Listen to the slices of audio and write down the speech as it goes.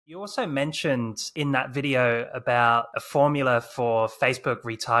You also mentioned in that video about a formula for Facebook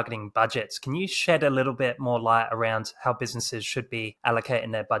retargeting budgets. Can you shed a little bit more light around how businesses should be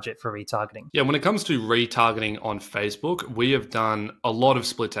allocating their budget for retargeting? Yeah, when it comes to retargeting on Facebook, we have done a lot of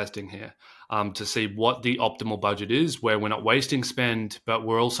split testing here to see what the optimal budget is, where we're not wasting spend, but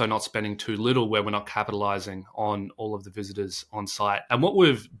we're also not spending too little, where we're not capitalizing on all of the visitors on site. And what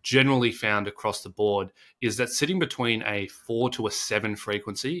we've generally found across the board is that sitting between a 4 to a 7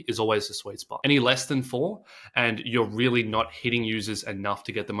 frequency is always the sweet spot. Any less than 4, and you're really not hitting users enough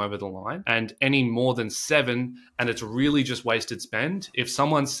to get them over the line. And any more than 7, and it's really just wasted spend. If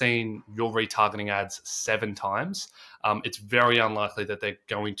someone's seen your retargeting ads 7 times, it's very unlikely that they're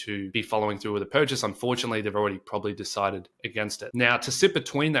going to be following through with a purchase. Unfortunately, they've already probably decided against it. Now, to sit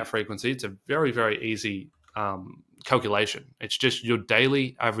between that frequency, it's a very, very easy calculation. It's just your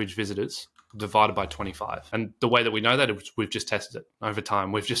daily average visitors divided by 25. And the way that we know that is we've just tested it over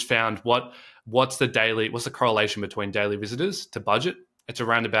time. We've just found what's the correlation between daily visitors to budget. It's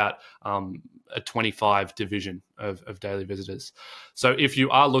around about a 25 division of daily visitors. So if you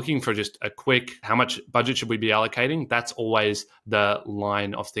are looking for just a quick, how much budget should we be allocating? That's always the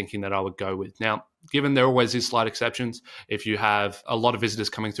line of thinking that I would go with. Now, given there always is slight exceptions, if you have a lot of visitors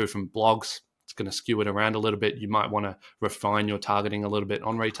coming through from blogs, it's going to skew it around a little bit. You might want to refine your targeting a little bit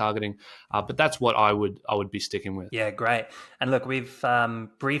on retargeting, but that's what I would be sticking with. Yeah, great. And look, we've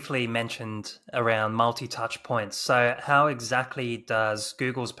briefly mentioned around multi-touch points. So how exactly does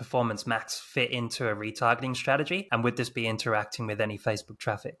Google's Performance Max fit into a retargeting strategy? And would this be interacting with any Facebook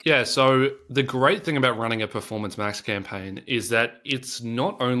traffic? Yeah, so the great thing about running a Performance Max campaign is that it's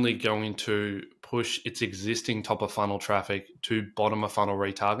not only going to push its existing top of funnel traffic to bottom of funnel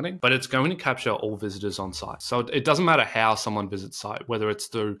retargeting, but it's going to capture all visitors on site. So it doesn't matter how someone visits site, whether it's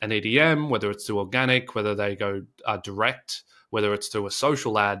through an EDM, whether it's through organic, whether they go direct, whether it's through a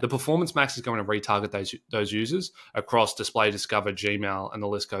social ad, the Performance Max is going to retarget those users across Display, Discover, Gmail, and the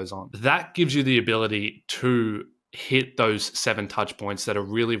list goes on. That gives you the ability to hit those 7 touch points that are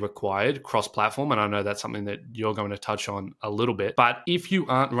really required cross-platform. And I know that's something that you're going to touch on a little bit. But if you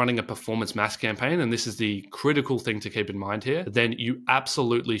aren't running a Performance Max campaign, and this is the critical thing to keep in mind here, then you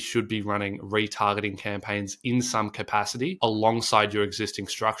absolutely should be running retargeting campaigns in some capacity alongside your existing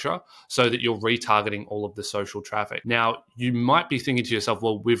structure so that you're retargeting all of the social traffic. Now, you might be thinking to yourself,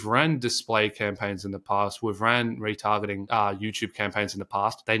 well, we've ran display campaigns in the past. We've ran retargeting YouTube campaigns in the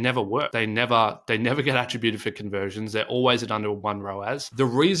past. They never work. They never get attributed for conversion. They're always at under 1 ROAS. The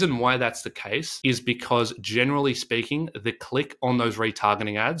reason why that's the case is because generally speaking, the click on those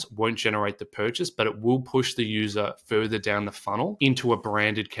retargeting ads won't generate the purchase, but it will push the user further down the funnel into a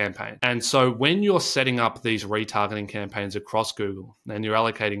branded campaign. And so when you're setting up these retargeting campaigns across Google and you're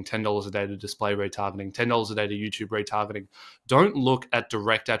allocating $10 a day to display retargeting, $10 a day to YouTube retargeting, don't look at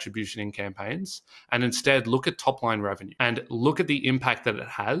direct attribution in campaigns and instead look at top line revenue and look at the impact that it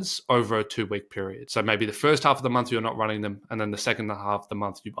has over a 2-week period. So maybe the first half of the month you're not running them, and then the second half of the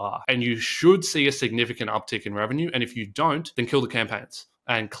month you are. And you should see a significant uptick in revenue. And if you don't, then kill the campaigns.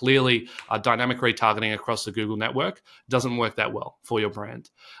 And clearly, dynamic retargeting across the Google network doesn't work that well for your brand.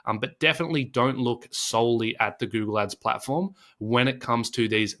 But definitely don't look solely at the Google Ads platform when it comes to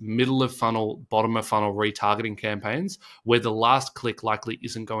these middle of funnel, bottom of funnel retargeting campaigns where the last click likely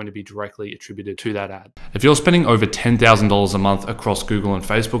isn't going to be directly attributed to that ad. If you're spending over $10,000 a month across Google and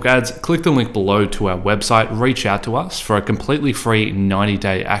Facebook ads, click the link below to our website, reach out to us for a completely free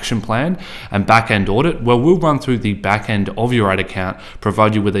 90-day action plan and back-end audit where we'll run through the back end of your ad account, provide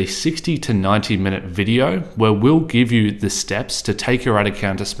you with a 60 to 90 minute video where we'll give you the steps to take your ad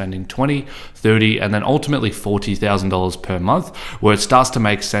account to spending $20, $30, and then ultimately $40,000 per month, where it starts to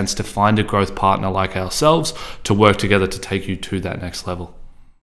make sense to find a growth partner like ourselves to work together to take you to that next level.